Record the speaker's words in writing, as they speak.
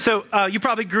So you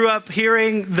probably grew up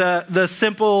hearing the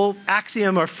simple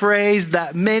axiom or phrase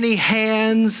that many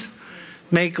hands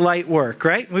make light work,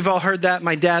 right? We've all heard that.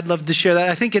 My dad loved to share that.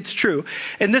 I think it's true.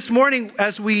 And this morning,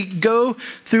 as we go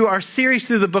through our series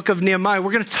through the book of Nehemiah,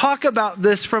 we're going to talk about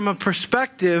this from a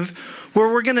perspective where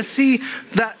we're going to see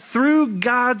that through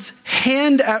God's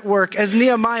hand at work, as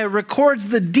Nehemiah records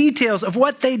the details of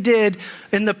what they did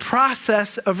in the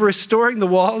process of restoring the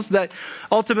walls, that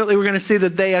ultimately we're going to see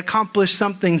that they accomplished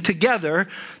something together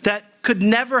that could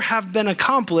never have been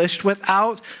accomplished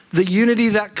without the unity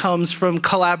that comes from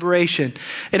collaboration.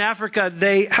 In Africa,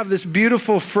 they have this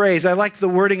beautiful phrase. I like the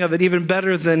wording of it even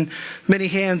better than many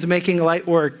hands making light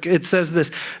work. It says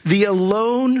this: the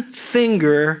alone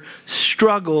finger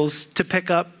struggles to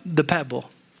pick up the pebble.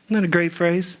 Isn't that a great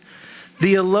phrase?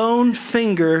 The alone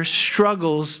finger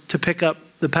struggles to pick up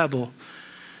the pebble.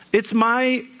 It's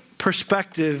my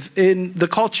perspective in the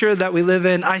culture that we live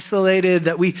in, isolated,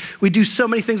 that we do so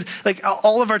many things, like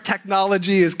all of our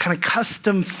technology is kind of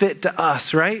custom fit to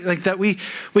us, right? Like that we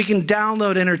can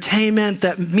download entertainment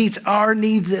that meets our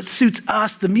needs, that suits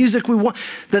us, the music we want,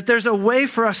 that there's a way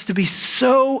for us to be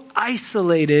so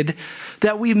isolated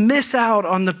that we miss out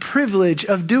on the privilege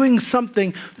of doing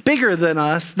something bigger than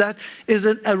us that is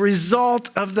a result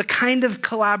of the kind of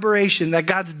collaboration that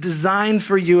God's designed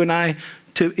for you and I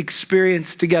to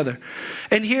experience together.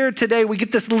 And here today we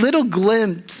get this little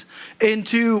glimpse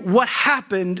into what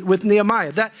happened with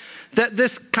Nehemiah. That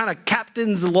this kind of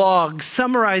captain's log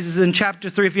summarizes in chapter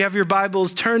 3. If you have your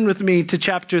Bibles, turn with me to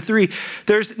chapter 3.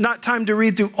 There's not time to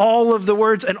read through all of the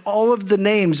words and all of the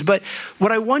names, but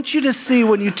what I want you to see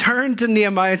when you turn to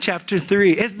Nehemiah chapter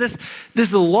 3 is this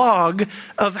log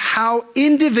of how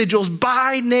individuals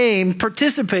by name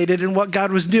participated in what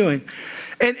God was doing.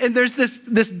 And there's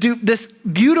this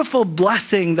beautiful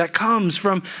blessing that comes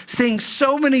from seeing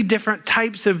so many different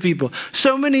types of people,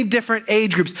 so many different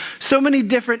age groups, so many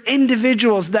different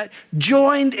individuals that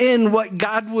joined in what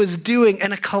God was doing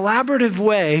in a collaborative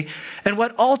way. And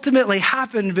what ultimately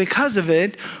happened because of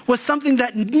it was something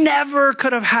that never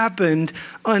could have happened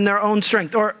on their own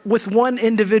strength or with one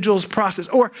individual's process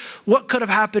or what could have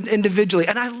happened individually.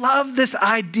 And I love this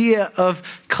idea of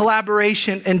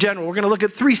collaboration in general. We're going to look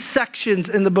at 3 sections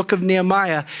in the book of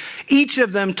Nehemiah, each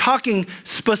of them talking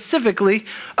specifically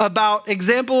about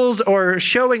examples or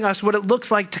showing us what it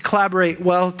looks like to collaborate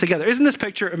well together. Isn't this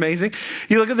picture amazing?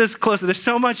 You look at this closely. There's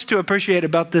so much to appreciate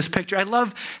about this picture. I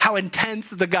love how intense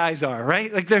the guys are,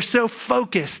 right? Like they're so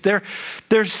focused.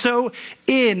 They're so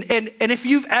in. And if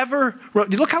you've ever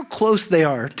rowed, look how close they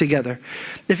are together.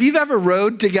 If you've ever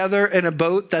rowed together in a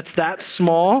boat that's that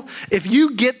small, if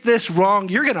you get this wrong,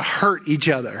 you're going to hurt each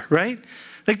other, right?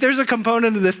 Like there's a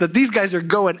component of this that these guys are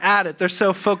going at it. They're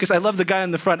so focused. I love the guy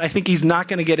in the front. I think he's not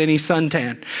going to get any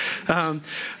suntan.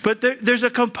 But there's a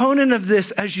component of this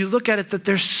as you look at it that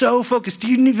they're so focused. Do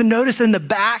you even notice in the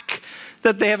back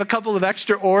that they have a couple of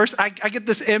extra oars? I get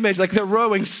this image like they're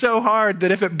rowing so hard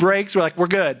that if it breaks, we're like, we're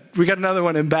good. We got another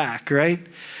one in back, right?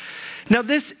 Now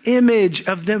this image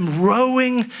of them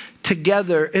rowing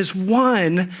together is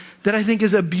one that I think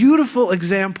is a beautiful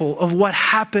example of what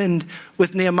happened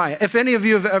with Nehemiah. If any of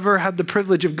you have ever had the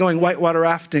privilege of going whitewater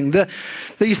rafting,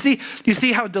 you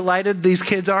see how delighted these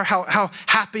kids are, how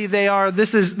happy they are.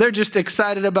 They're just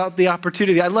excited about the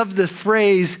opportunity. I love the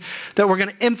phrase that we're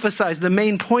going to emphasize. The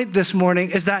main point this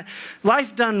morning is that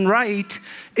life done right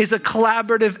is a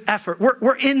collaborative effort.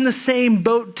 We're in the same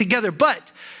boat together,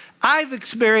 but I've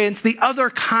experienced the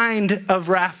other kind of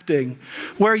rafting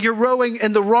where you're rowing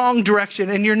in the wrong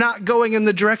direction and you're not going in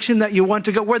the direction that you want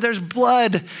to go, where there's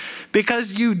blood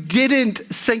because you didn't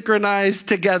synchronize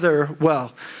together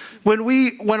well. When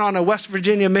we went on a West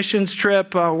Virginia missions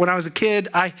trip when I was a kid,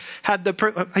 I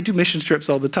do missions trips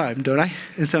all the time, don't I?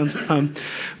 It sounds.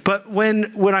 But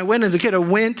when I went as a kid, I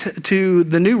went to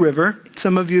the New River.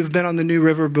 Some of you have been on the New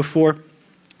River before.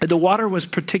 The water was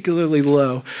particularly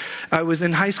low. I was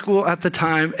in high school at the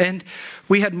time, and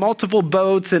we had multiple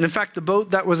boats. And in fact, the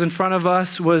boat that was in front of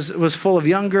us was full of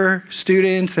younger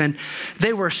students, and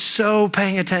they were so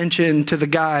paying attention to the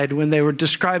guide when they were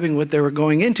describing what they were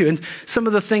going into. And some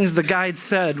of the things the guide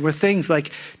said were things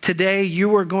like, today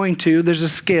you are going to, there's a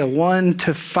scale, 1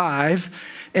 to 5,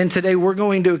 and today we're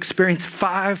going to experience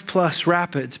 5+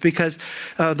 rapids because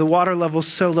the water level is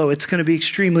so low. It's going to be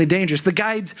extremely dangerous. The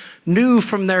guides knew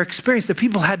from their experience that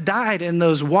people had died in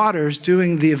those waters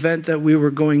doing the event that we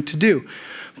were going to do.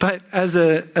 But as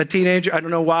a teenager, I don't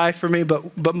know why for me,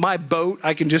 but my boat,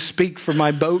 I can just speak for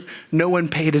my boat. No one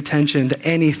paid attention to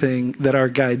anything that our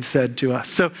guide said to us.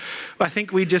 So I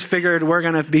think we just figured we're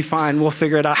going to be fine. We'll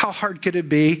figure it out. How hard could it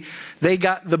be? They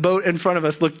got the boat in front of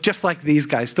us, looked just like these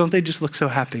guys. Don't they just look so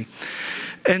happy?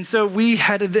 And so we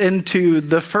headed into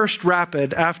the first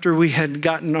rapid after we had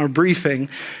gotten our briefing,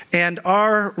 and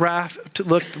our raft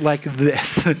looked like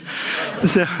this.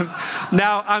 So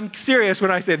now I'm serious when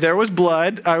I say there was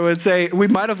blood. I would say we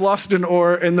might have lost an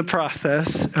oar in the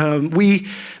process.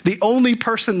 The only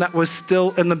person that was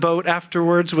still in the boat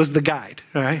afterwards was the guide.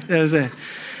 All right, that was it.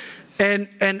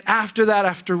 And after that,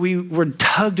 after we were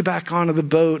tugged back onto the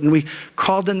boat and we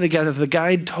crawled in together, the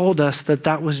guide told us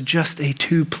that was just a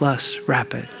 2+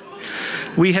 rapid.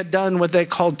 We had done what they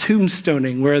called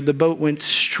tombstoning, where the boat went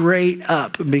straight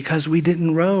up because we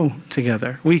didn't row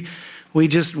together. We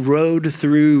just rowed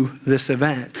through this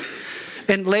event.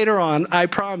 And later on, I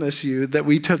promise you that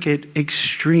we took it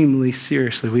extremely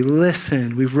seriously. We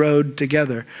listened, we rowed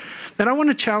together. And I want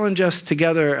to challenge us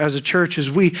together as a church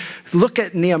as we look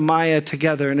at Nehemiah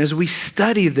together and as we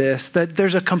study this, that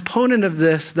there's a component of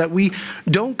this that we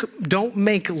don't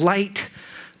make light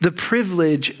the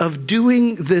privilege of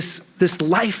doing this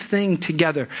life thing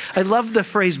together. I love the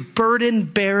phrase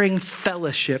burden-bearing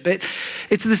fellowship.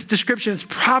 It's this description. It's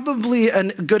probably a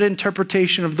good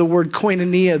interpretation of the word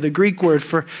koinonia, the Greek word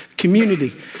for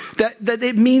community. That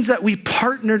it means that we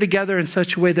partner together in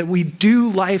such a way that we do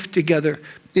life together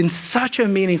in such a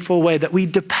meaningful way, that we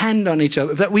depend on each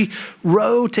other, that we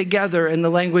row together in the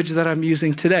language that I'm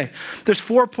using today. There's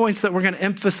 4 points that we're going to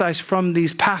emphasize from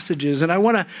these passages, and I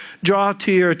want to draw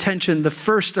to your attention the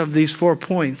first of these 4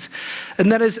 points. And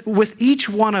that is, with each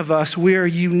one of us, we are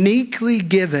uniquely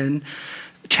given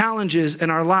challenges in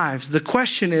our lives. The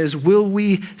question is, will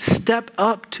we step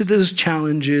up to those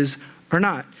challenges or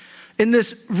not? In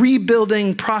this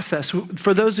rebuilding process,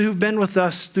 for those who've been with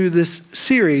us through this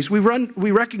series, we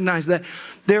recognize that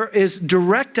there is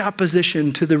direct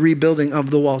opposition to the rebuilding of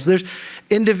the walls. There's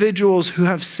individuals who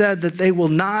have said that they will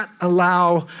not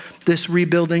allow this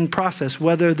rebuilding process,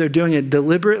 whether they're doing it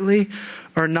deliberately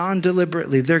or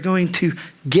non-deliberately. They're going to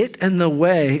get in the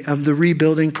way of the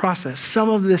rebuilding process. Some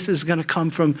of this is going to come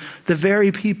from the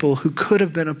very people who could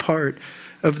have been a part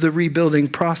of the rebuilding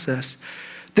process.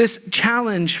 This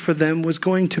challenge for them was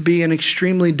going to be an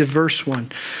extremely diverse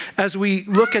one. As we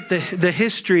look at the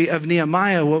history of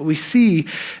Nehemiah, what we see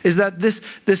is that this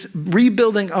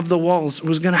rebuilding of the walls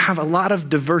was going to have a lot of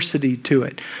diversity to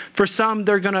it. For some,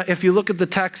 they're going to, if you look at the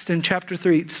text in chapter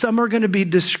 3, some are going to be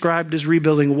described as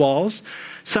rebuilding walls.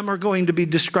 Some are going to be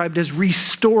described as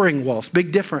restoring walls.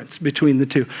 Big difference between the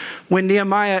two. When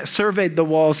Nehemiah surveyed the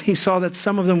walls, he saw that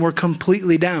some of them were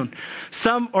completely down.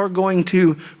 Some are going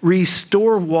to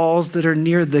restore walls that are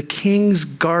near the king's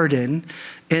garden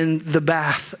in the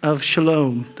bath of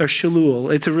Shalom or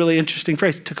Shalul. It's a really interesting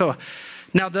phrase, Tekoa.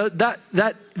 Now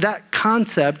that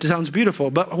concept sounds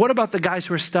beautiful, but what about the guys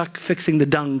who are stuck fixing the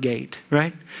dung gate,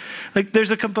 right? Like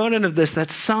there's a component of this that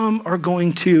some are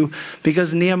going to,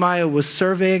 because Nehemiah was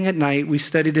surveying at night, we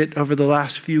studied it over the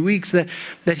last few weeks, that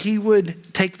he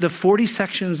would take the 40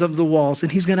 sections of the walls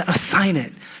and he's going to assign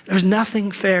it. There's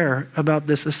nothing fair about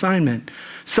this assignment.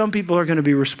 Some people are going to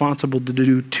be responsible to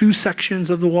do 2 sections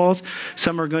of the walls.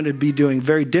 Some are going to be doing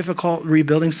very difficult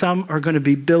rebuilding. Some are going to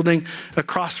be building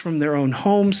across from their own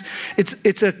homes.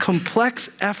 It's a complex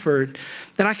effort.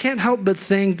 And I can't help but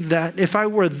think that if I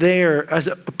were there as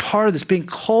a part of this, being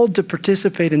called to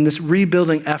participate in this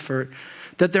rebuilding effort,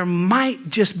 that there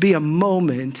might just be a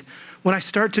moment when I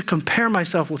start to compare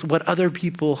myself with what other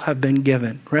people have been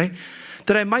given, right?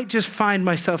 That I might just find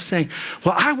myself saying,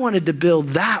 well, I wanted to build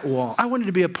that wall. I wanted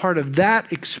to be a part of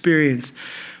that experience.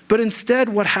 But instead,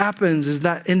 what happens is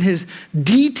that in his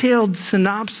detailed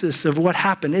synopsis of what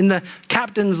happened, in the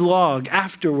captain's log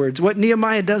afterwards, what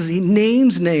Nehemiah does is he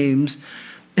names names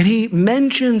and he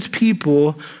mentions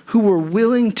people who were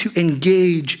willing to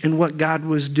engage in what God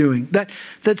was doing.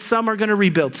 That some are going to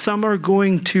rebuild, some are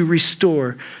going to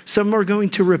restore, some are going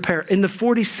to repair. In the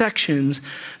 40 sections,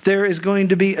 there is going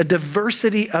to be a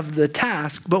diversity of the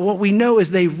task, but what we know is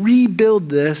they rebuild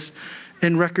this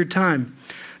in record time.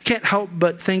 Can't help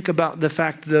but think about the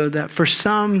fact, though, that for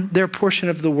some, their portion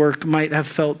of the work might have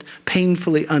felt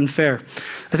painfully unfair.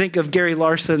 I think of Gary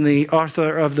Larson, the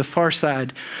author of The Far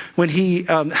Side, when he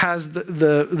has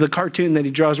the cartoon that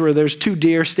he draws where there's 2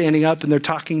 deer standing up and they're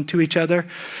talking to each other.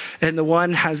 And the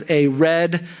one has a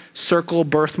red circle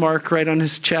birthmark right on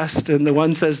his chest. And the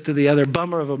one says to the other,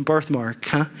 bummer of a birthmark,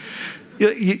 huh?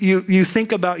 You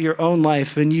think about your own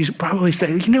life and you probably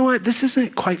say, you know what, this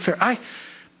isn't quite fair.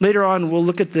 later on, we'll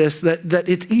look at this, that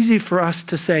it's easy for us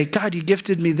to say, God, you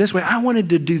gifted me this way. I wanted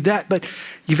to do that, but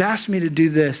you've asked me to do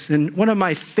this. And one of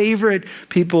my favorite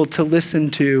people to listen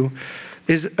to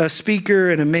is a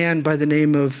speaker and a man by the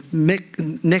name of Nick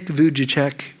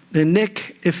Vujicic. And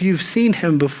Nick, if you've seen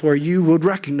him before, you would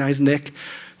recognize Nick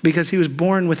because he was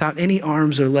born without any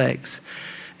arms or legs.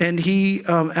 And he,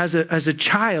 as a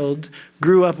child,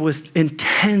 grew up with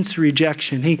intense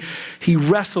rejection. He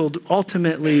wrestled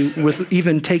ultimately with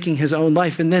even taking his own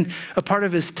life. And then a part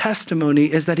of his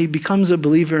testimony is that he becomes a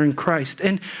believer in Christ.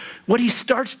 And what he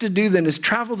starts to do then is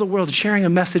travel the world sharing a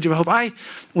message of hope. I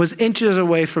was inches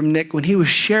away from Nick when he was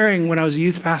sharing, when I was a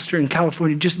youth pastor in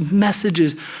California, just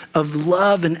messages of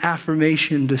love and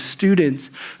affirmation to students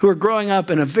who are growing up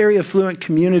in a very affluent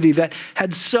community that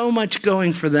had so much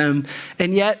going for them.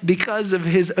 And yet, because of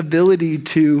his ability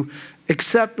to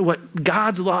accept what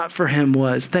God's lot for him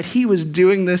was, that he was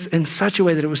doing this in such a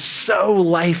way that it was so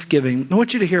life-giving. I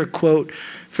want you to hear a quote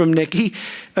from Nick. He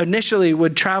initially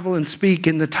would travel and speak,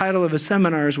 and the title of his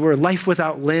seminars were Life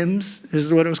Without Limbs,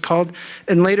 is what it was called.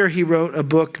 And later he wrote a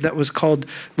book that was called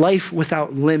Life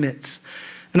Without Limits.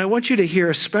 And I want you to hear,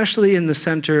 especially in the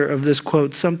center of this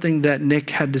quote, something that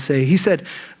Nick had to say. He said,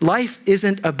 life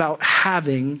isn't about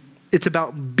having, it's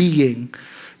about being.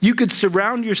 You could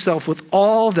surround yourself with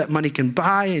all that money can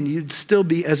buy and you'd still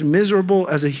be as miserable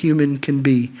as a human can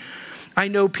be. I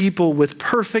know people with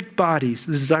perfect bodies.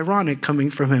 This is ironic coming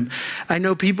from him. I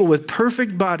know people with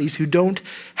perfect bodies who don't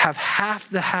have half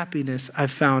the happiness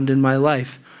I've found in my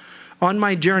life. On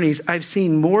my journeys, I've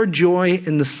seen more joy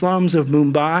in the slums of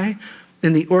Mumbai,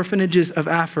 in the orphanages of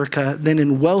Africa, than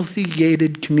in wealthy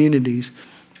gated communities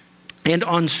and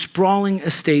on sprawling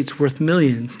estates worth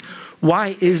millions.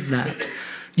 Why is that?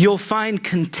 You'll find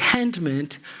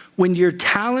contentment when your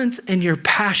talents and your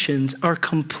passions are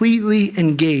completely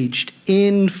engaged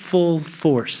in full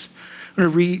force.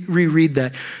 I'm going to reread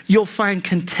that. You'll find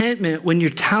contentment when your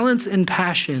talents and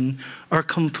passion are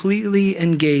completely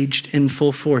engaged in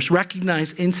full force.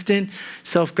 Recognize instant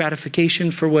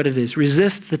self-gratification for what it is.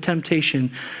 Resist the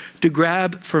temptation to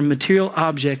grab for material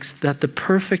objects that the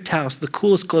perfect house, the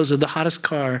coolest clothes, or the hottest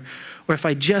car, or if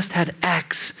I just had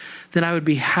X, then I would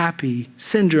be happy.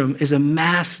 Syndrome is a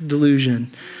mass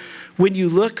delusion. When you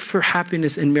look for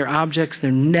happiness in mere objects,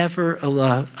 they're never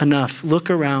enough. Look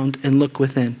around and look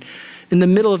within. In the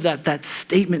middle of that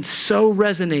statement so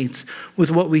resonates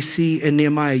with what we see in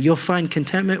Nehemiah. You'll find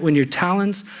contentment when your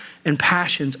talents and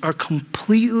passions are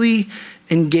completely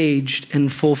engaged in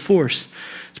full force.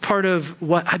 It's part of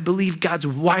what I believe God's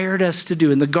wired us to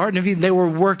do. In the Garden of Eden, they were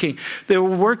working. They were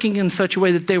working in such a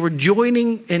way that they were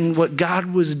joining in what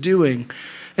God was doing.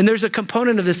 And there's a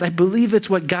component of this, I believe it's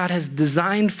what God has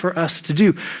designed for us to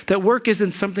do. That work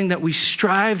isn't something that we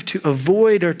strive to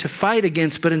avoid or to fight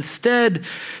against, but instead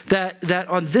that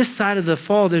on this side of the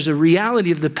fall, there's a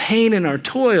reality of the pain in our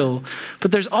toil,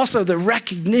 but there's also the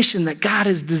recognition that God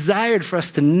has desired for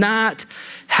us to not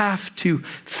have to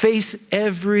face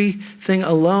everything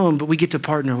alone, but we get to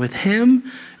partner with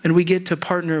him and we get to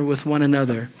partner with one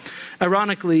another.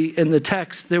 Ironically, in the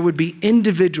text, there would be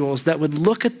individuals that would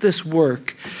look at this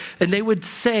work and they would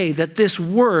say that this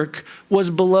work was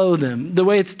below them. The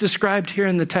way it's described here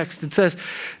in the text, it says,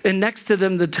 and next to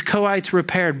them the Tekoites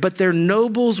repaired, but their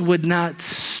nobles would not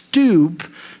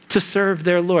stoop to serve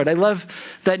their Lord. I love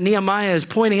that Nehemiah is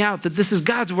pointing out that this is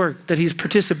God's work that he's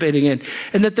participating in,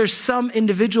 and that there's some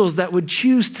individuals that would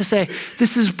choose to say,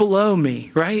 this is below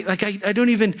me, right? Like I don't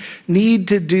even need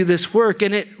to do this work.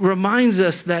 And it reminds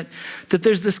us that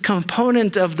there's this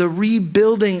component of the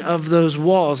rebuilding of those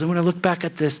walls. And when I look back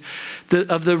at this,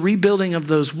 of the rebuilding of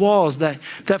those walls, that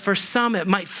for some it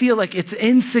might feel like it's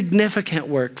insignificant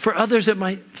work. For others it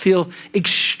might feel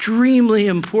extremely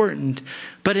important.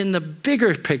 But in the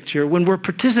bigger picture, when we're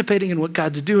participating in what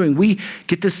God's doing, we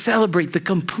get to celebrate the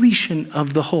completion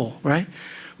of the whole, right?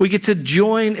 We get to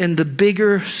join in the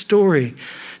bigger story.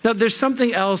 Now, there's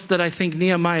something else that I think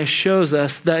Nehemiah shows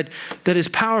us that is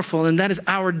powerful, and that is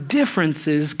our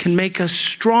differences can make us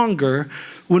stronger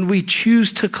when we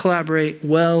choose to collaborate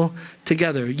well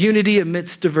together. Unity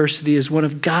amidst diversity is one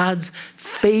of God's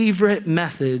favorite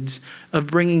methods of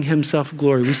bringing himself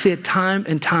glory. We see it time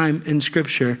and time in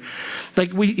Scripture.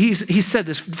 Like he said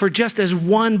this, for just as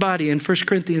one body in 1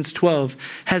 Corinthians 12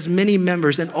 has many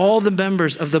members, and all the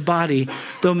members of the body,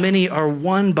 though many, are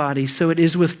one body, so it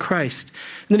is with Christ.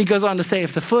 And then he goes on to say,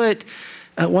 if the foot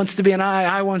wants to be an eye,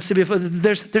 eye wants to be a foot.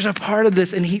 There's a part of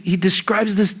this, and he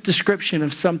describes this description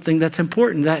of something that's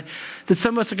important, that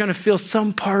some of us are going to feel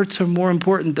some parts are more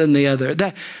important than the other,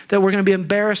 that we're going to be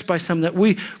embarrassed by some, that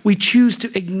we choose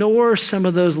to ignore some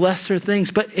of those lesser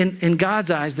things, but in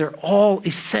God's eyes, they're all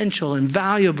essential and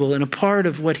valuable and a part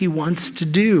of what he wants to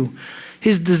do.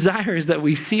 His desire is that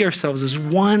we see ourselves as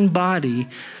one body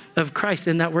of Christ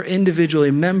and that we're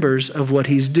individually members of what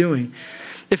he's doing.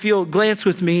 If you'll glance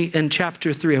with me in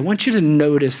chapter 3, I want you to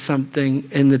notice something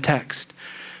in the text,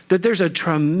 that there's a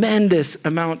tremendous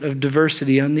amount of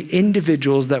diversity on the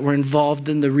individuals that were involved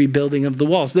in the rebuilding of the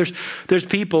walls. There's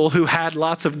people who had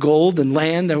lots of gold and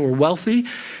land that were wealthy,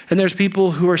 and there's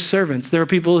people who are servants. There are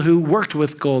people who worked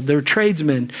with gold. There were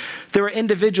tradesmen. There were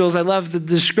individuals, I love the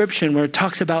description where it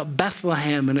talks about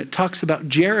Bethlehem and it talks about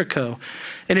Jericho.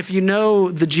 And if you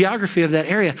know the geography of that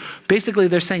area, basically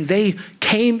they're saying they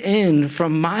came in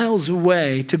from miles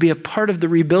away to be a part of the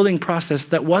rebuilding process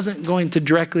that wasn't going to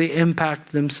directly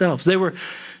impact themselves. They were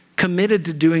committed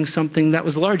to doing something that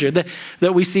was larger, that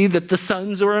we see that the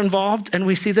sons were involved and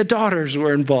we see the daughters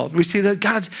were involved. We see that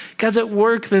God's at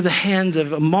work through the hands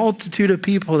of a multitude of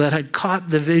people that had caught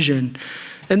the vision.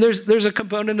 And there's a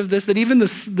component of this that even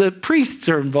the priests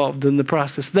are involved in the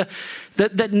process,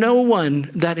 that no one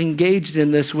that engaged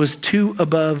in this was too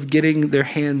above getting their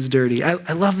hands dirty.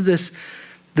 I love this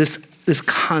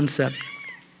concept.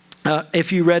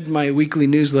 If you read my weekly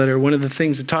newsletter, one of the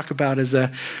things to talk about is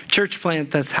a church plant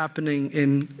that's happening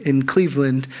in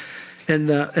Cleveland in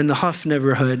the Huff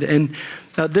neighborhood. And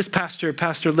this pastor,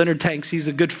 Pastor Leonard Tanks, he's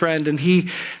a good friend, and he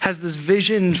has this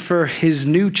vision for his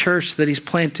new church that he's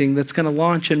planting that's going to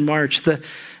launch in March. The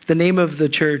name of the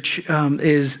church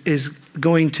is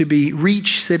going to be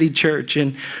Reach City Church.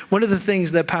 And one of the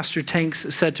things that Pastor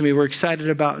Tanks said to me, we're excited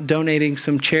about donating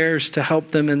some chairs to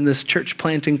help them in this church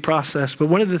planting process. But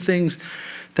one of the things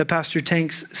that Pastor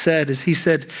Tanks said is he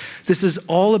said, this is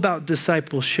all about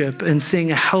discipleship and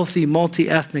seeing a healthy,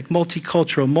 multi-ethnic,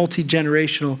 multicultural,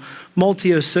 multi-generational,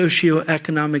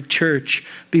 multi-socioeconomic church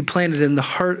be planted in the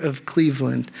heart of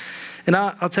Cleveland. And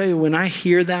I'll tell you, when I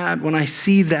hear that, when I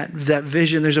see that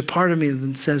vision, there's a part of me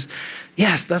that says,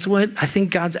 yes, that's what I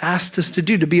think God's asked us to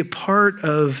do, to be a part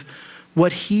of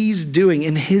what he's doing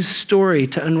in his story,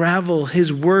 to unravel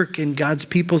his work in God's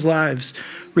people's lives,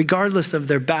 regardless of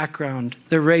their background,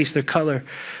 their race, their color,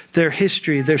 their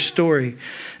history, their story.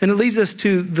 And it leads us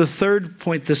to the third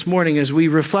point this morning as we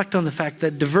reflect on the fact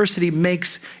that diversity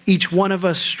makes each one of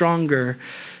us stronger,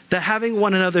 that having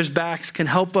one another's backs can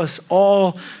help us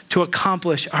all to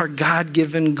accomplish our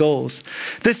God-given goals.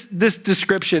 This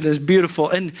description is beautiful.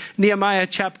 In Nehemiah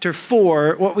chapter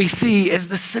 4, what we see is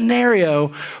the scenario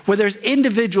where there's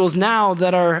individuals now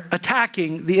that are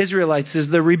attacking the Israelites as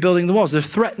they're rebuilding the walls. They're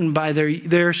threatened by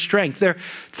their strength. They're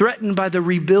threatened by the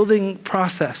rebuilding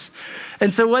process.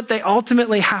 And so what they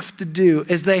ultimately have to do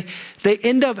is they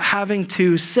end up having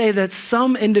to say that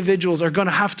some individuals are going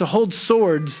to have to hold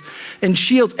swords and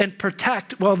shields and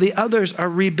protect while the others are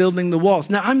rebuilding the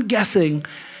walls. Now, I'm guessing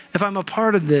if I'm a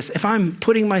part of this, if I'm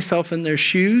putting myself in their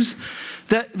shoes,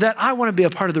 that I want to be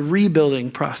a part of the rebuilding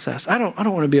process. I don't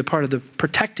want to be a part of the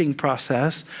protecting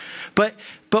process. But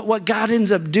what God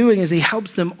ends up doing is he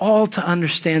helps them all to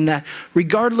understand that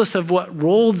regardless of what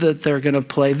role that they're going to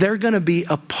play, they're going to be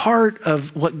a part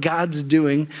of what God's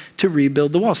doing to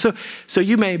rebuild the wall. So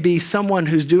you may be someone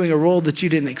who's doing a role that you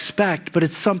didn't expect, but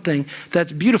it's something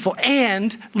that's beautiful.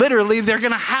 And literally, they're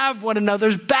going to have one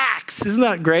another's backs. Isn't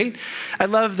that great? I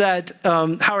love that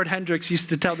Howard Hendricks used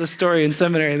to tell this story in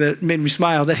seminary that made me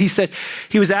smile, that he said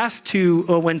he was asked to,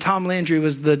 when Tom Landry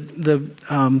was the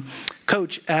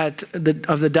coach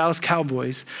of the Dallas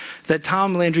Cowboys, that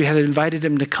Tom Landry had invited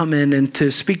him to come in and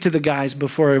to speak to the guys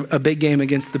before a big game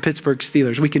against the Pittsburgh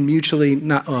Steelers. We can mutually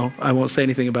I won't say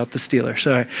anything about the Steelers,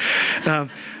 sorry.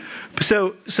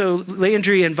 So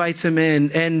Landry invites him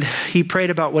in, and he prayed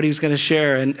about what he was going to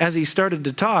share. And as he started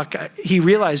to talk, he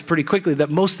realized pretty quickly that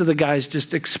most of the guys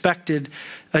just expected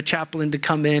a chaplain to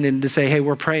come in and to say, hey,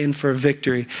 we're praying for a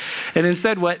victory. And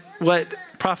instead, what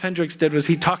Prof. Hendricks did was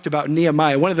he talked about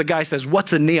Nehemiah. One of the guys says,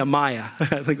 what's a Nehemiah?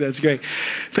 I think that's great.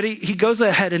 But he goes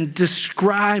ahead and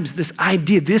describes this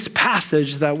idea, this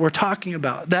passage that we're talking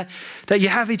about, that you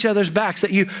have each other's backs,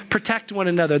 that you protect one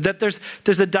another, that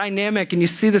there's a dynamic, and you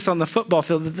see this on the football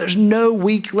field, that there's no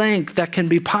weak link that can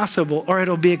be possible or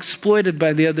it'll be exploited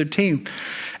by the other team.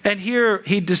 And here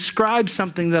he describes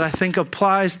something that I think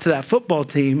applies to that football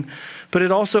team, but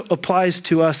it also applies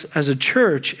to us as a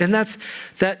church. And that's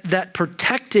that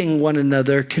protecting one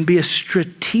another can be a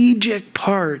strategic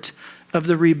part of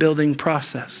the rebuilding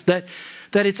process. That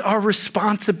that it's our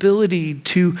responsibility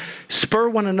to spur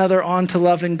one another on to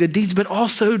love and good deeds, but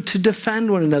also to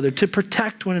defend one another, to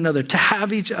protect one another, to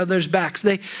have each other's backs.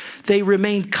 They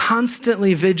remain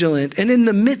constantly vigilant. And in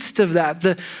the midst of that,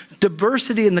 the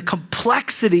diversity and the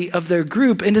complexity of their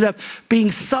group ended up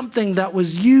being something that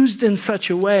was used in such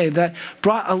a way that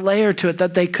brought a layer to it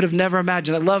that they could have never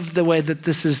imagined. I love the way that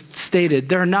this is stated.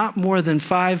 There are not more than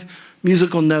 5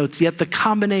 musical notes, yet the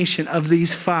combination of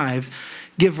these 5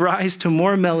 give rise to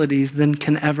more melodies than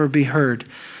can ever be heard.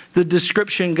 The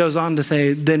description goes on to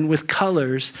say, then with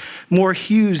colors, more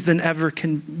hues than ever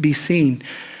can be seen.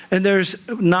 And there's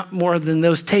not more than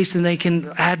those tastes, and they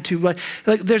can add to what,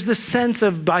 like there's this sense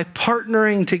of by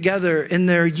partnering together in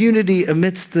their unity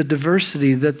amidst the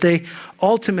diversity that they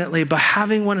ultimately, by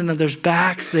having one another's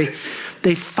backs,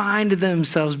 they find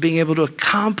themselves being able to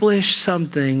accomplish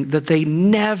something that they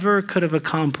never could have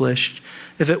accomplished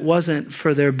if it wasn't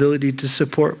for their ability to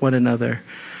support one another.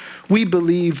 We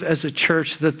believe as a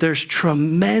church that there's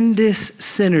tremendous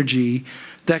synergy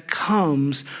that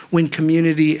comes when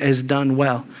community is done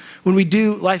well. When we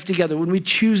do life together, when we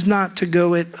choose not to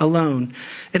go it alone,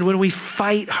 and when we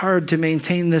fight hard to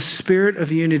maintain the spirit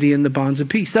of unity and the bonds of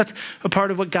peace. That's a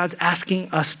part of what God's asking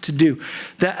us to do.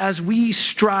 That as we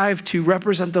strive to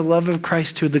represent the love of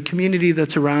Christ to the community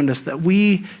that's around us, that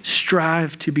we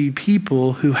strive to be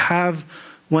people who have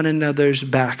one another's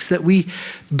backs, that we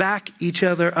back each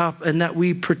other up and that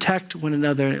we protect one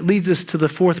another. And it leads us to the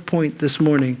 4th point this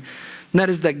morning. And that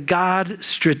is that God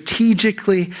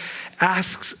strategically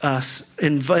asks us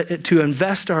to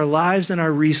invest our lives and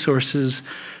our resources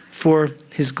for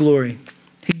his glory.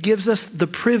 He gives us the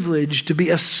privilege to be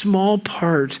a small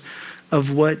part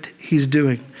of what he's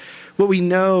doing. What we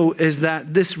know is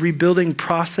that this rebuilding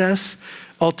process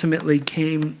ultimately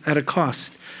came at a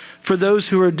cost. For those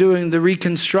who are doing the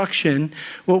reconstruction,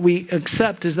 what we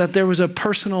accept is that there was a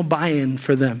personal buy-in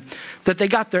for them, that they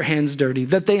got their hands dirty,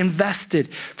 that they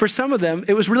invested. For some of them,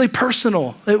 it was really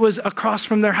personal. It was across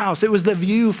from their house. It was the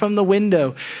view from the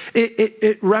window.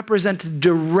 It represented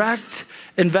direct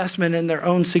investment in their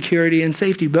own security and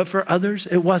safety. But for others,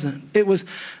 it wasn't. It was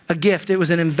a gift. It was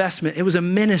an investment. It was a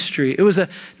ministry. It was a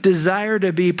desire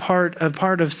to be part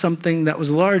of something that was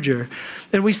larger.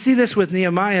 And we see this with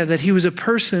Nehemiah, that he was a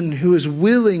person who was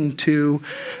willing to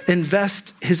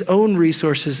invest his own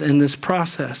resources in this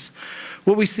process.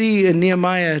 What we see in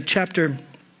Nehemiah chapter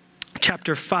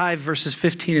 5, verses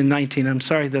 15 and 19. I'm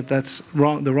sorry that that's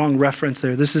wrong, the wrong reference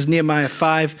there. This is Nehemiah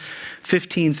 5,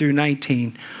 15 through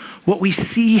 19. What we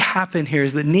see happen here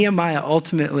is that Nehemiah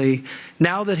ultimately,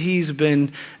 now that he's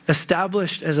been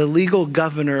established as a legal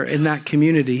governor in that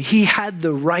community, he had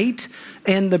the right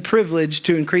and the privilege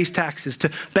to increase taxes,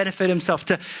 to benefit himself,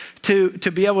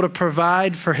 to be able to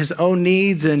provide for his own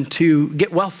needs and to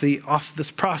get wealthy off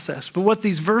this process. But what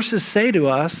these verses say to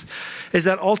us is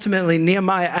that ultimately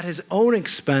Nehemiah, at his own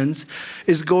expense,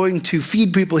 is going to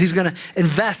feed people. He's going to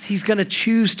invest. He's going to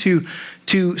choose to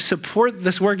support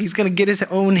this work. He's going to get his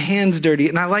own hands dirty.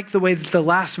 And I like the way that the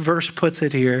last verse puts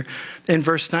it here. In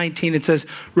verse 19, it says,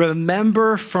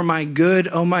 "Remember for my good,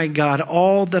 oh my God,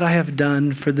 all that I have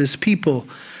done for this people."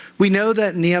 We know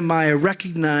that Nehemiah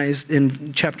recognized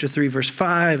in chapter 3, verse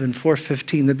 5 and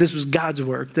 4:15 that this was God's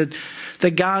work,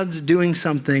 that God's doing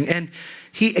something. And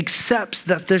he accepts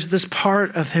that there's this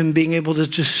part of him being able to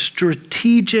just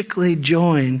strategically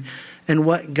join in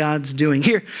what God's doing.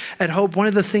 Here at Hope, one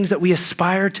of the things that we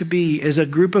aspire to be is a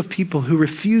group of people who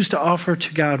refuse to offer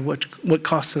to God what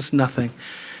costs us nothing.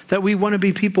 That we want to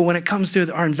be people, when it comes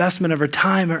to our investment of our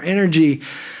time, our energy,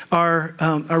 our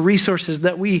resources,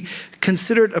 that we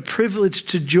consider it a privilege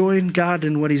to join God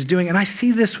in what he's doing. And I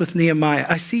see this with Nehemiah.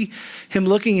 I see him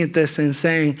looking at this and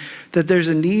saying that there's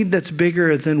a need that's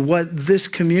bigger than what this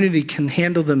community can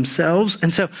handle themselves.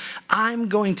 And so I'm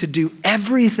going to do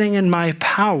everything in my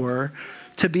power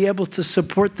to be able to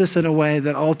support this in a way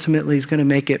that ultimately is going to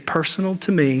make it personal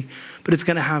to me, but it's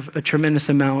going to have a tremendous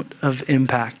amount of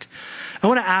impact. I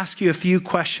want to ask you a few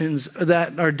questions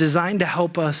that are designed to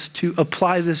help us to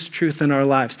apply this truth in our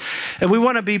lives. And we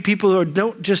want to be people who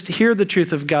don't just hear the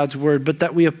truth of God's word, but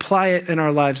that we apply it in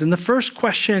our lives. And the first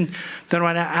question that I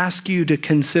want to ask you to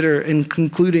consider in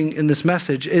concluding in this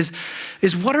message is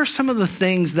what are some of the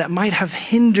things that might have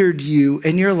hindered you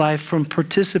in your life from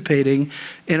participating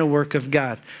in a work of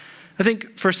God? I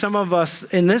think for some of us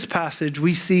in this passage,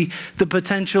 we see the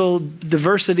potential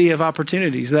diversity of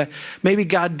opportunities that maybe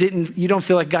you don't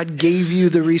feel like God gave you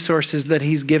the resources that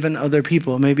he's given other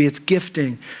people. Maybe it's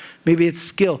gifting, maybe it's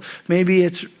skill, maybe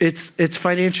it's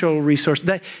financial resource.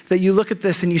 That you look at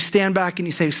this and you stand back and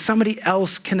you say, somebody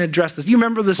else can address this. You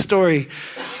remember the story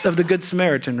of the Good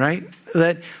Samaritan, right?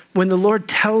 that when the Lord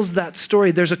tells that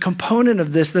story, there's a component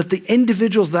of this that the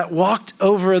individuals that walked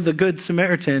over the Good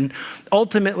Samaritan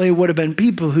ultimately would have been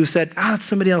people who said, it's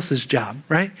somebody else's job,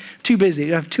 right? Too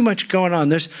busy. I have too much going on.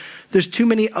 There's too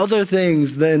many other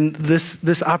things than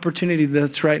this opportunity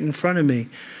that's right in front of me.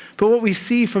 But what we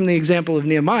see from the example of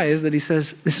Nehemiah is that he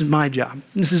says, this is my job.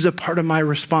 This is a part of my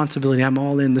responsibility. I'm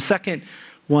all in. The second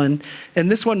one,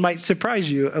 and this one might surprise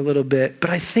you a little bit, but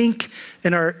I think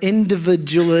in our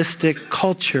individualistic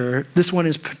culture, this one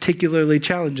is particularly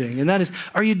challenging. And that is,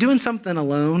 are you doing something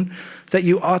alone that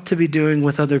you ought to be doing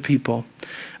with other people?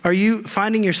 Are you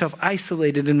finding yourself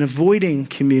isolated and avoiding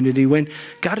community when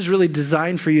God is really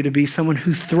designed for you to be someone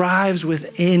who thrives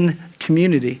within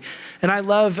community? And I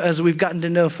love, as we've gotten to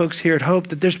know folks here at Hope,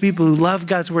 that there's people who love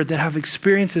God's word, that have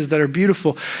experiences that are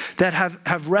beautiful, that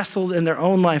have wrestled in their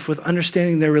own life with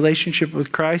understanding their relationship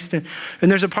with Christ. And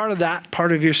there's a part of that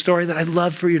part of your story that I'd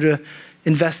love for you to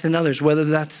invest in others, whether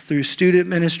that's through student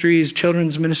ministries,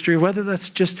 children's ministry, whether that's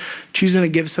just choosing to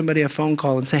give somebody a phone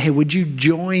call and say, hey, would you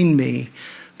join me?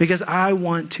 Because I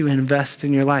want to invest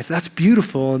in your life. That's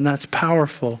beautiful and that's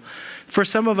powerful. For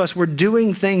some of us, we're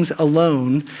doing things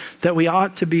alone that we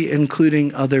ought to be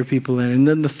including other people in. And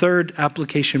then the third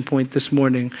application point this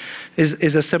morning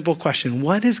is a simple question.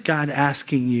 What is God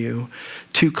asking you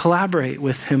to collaborate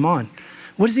with him on?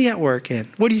 What is he at work in?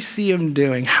 What do you see him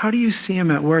doing? How do you see him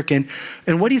at work in?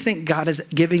 And what do you think God is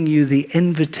giving you the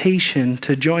invitation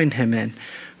to join him in?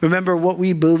 Remember, what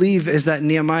we believe is that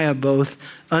Nehemiah both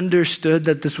understood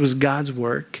that this was God's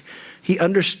work. He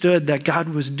understood that God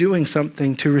was doing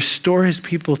something to restore his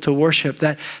people to worship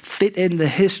that fit in the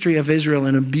history of Israel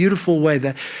in a beautiful way,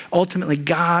 that ultimately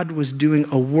God was doing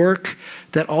a work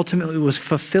that ultimately was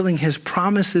fulfilling his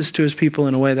promises to his people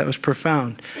in a way that was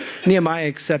profound. Nehemiah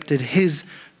accepted his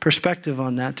perspective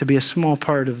on that to be a small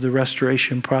part of the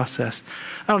restoration process.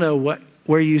 I don't know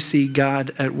where you see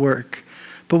God at work.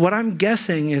 But what I'm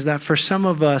guessing is that for some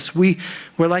of us, we're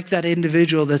like that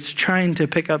individual that's trying to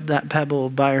pick up that pebble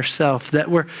by herself,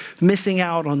 that we're missing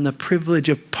out on the privilege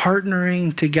of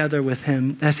partnering together with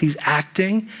him as he's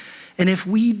acting. And if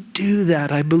we do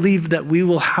that, I believe that we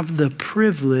will have the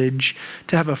privilege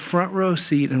to have a front row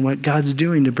seat in what God's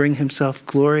doing to bring himself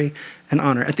glory and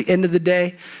honor. At the end of the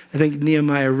day, I think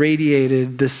Nehemiah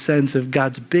radiated this sense of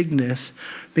God's bigness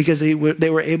because they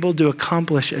were able to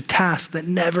accomplish a task that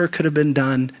never could have been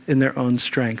done in their own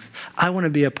strength. I want to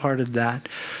be a part of that.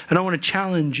 And I want to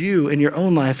challenge you in your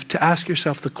own life to ask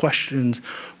yourself the questions,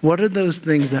 what are those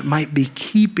things that might be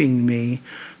keeping me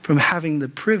from having the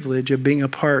privilege of being a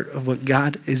part of what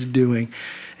God is doing?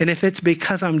 And if it's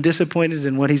because I'm disappointed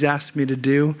in what he's asked me to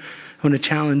do, I want to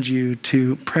challenge you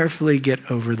to prayerfully get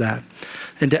over that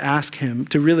and to ask him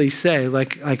to really say,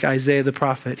 like Isaiah the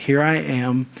prophet, here I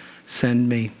am, send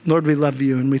me. Lord, we love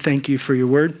you and we thank you for your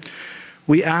word.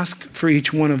 We ask for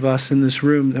each one of us in this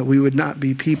room that we would not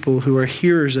be people who are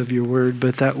hearers of your word,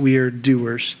 but that we are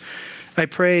doers. I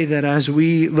pray that as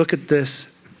we look at this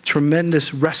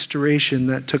tremendous restoration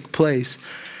that took place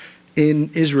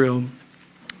in Israel,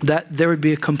 that there would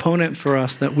be a component for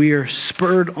us that we are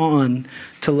spurred on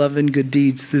to love and good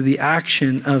deeds through the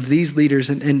action of these leaders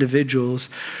and individuals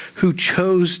who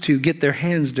chose to get their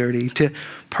hands dirty, to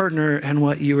partner in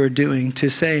what you are doing, to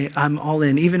say, I'm all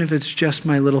in, even if it's just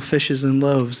my little fishes and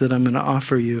loaves that I'm going to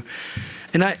offer you.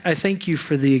 And I thank you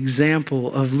for the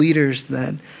example of leaders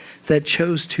that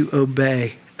chose to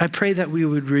obey. I pray that we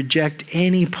would reject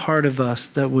any part of us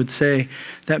that would say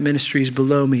that ministry is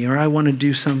below me, or I want to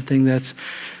do something that's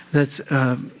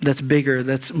bigger,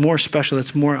 that's more special,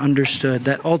 that's more understood.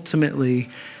 That ultimately,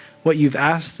 what you've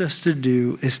asked us to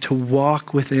do is to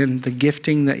walk within the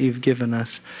gifting that you've given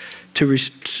us, to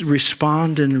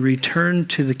respond and return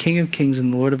to the King of Kings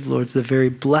and Lord of Lords the very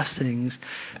blessings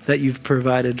that you've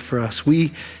provided for us.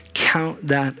 We count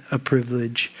that a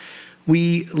privilege.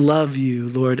 We love you,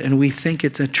 Lord, and we think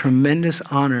it's a tremendous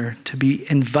honor to be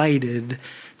invited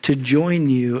to join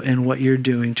you in what you're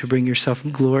doing, to bring yourself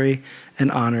glory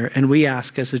and honor. And we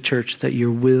ask as a church that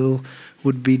your will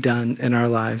would be done in our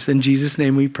lives. In Jesus'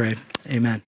 name we pray. Amen.